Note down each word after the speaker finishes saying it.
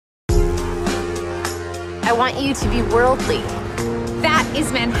I want you to be worldly. That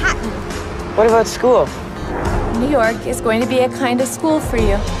is Manhattan. What about school? New York is going to be a kind of school for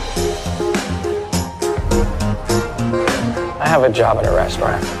you. I have a job in a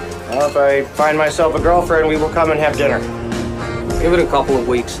restaurant. Well, if I find myself a girlfriend, we will come and have dinner. Give it a couple of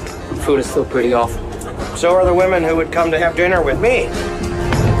weeks. Food is still pretty awful. So are the women who would come to have dinner with me.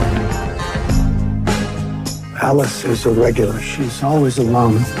 Alice is a regular. She's always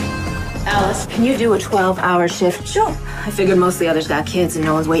alone. Alice, can you do a 12-hour shift? Sure. I figured most of the others got kids and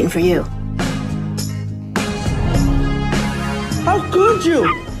no one's waiting for you. How could you?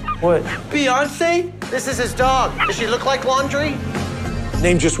 What? Beyonce? This is his dog. Does she look like laundry?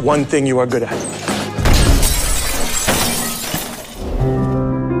 Name just one thing you are good at.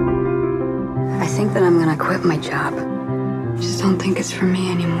 I think that I'm gonna quit my job. Just don't think it's for me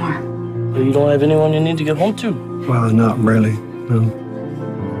anymore. You don't have anyone you need to get home to? Well, not really, no.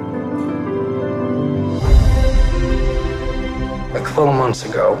 A couple of months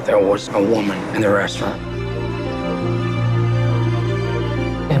ago, there was a woman in the restaurant.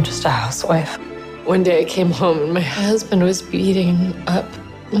 I'm just a housewife. One day I came home and my husband was beating up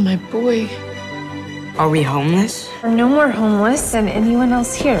my boy. Are we homeless? We're no more homeless than anyone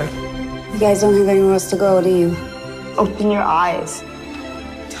else here. You guys don't have anywhere else to go, do you? Open your eyes.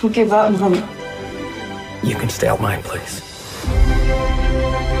 Don't give up, Mom. You can stay at my place.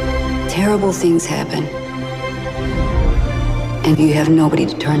 Terrible things happen. And you have nobody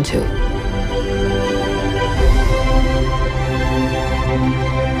to turn to.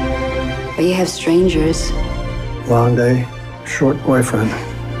 But you have strangers. Long day, short boyfriend.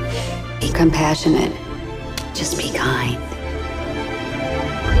 Be compassionate. Just be kind.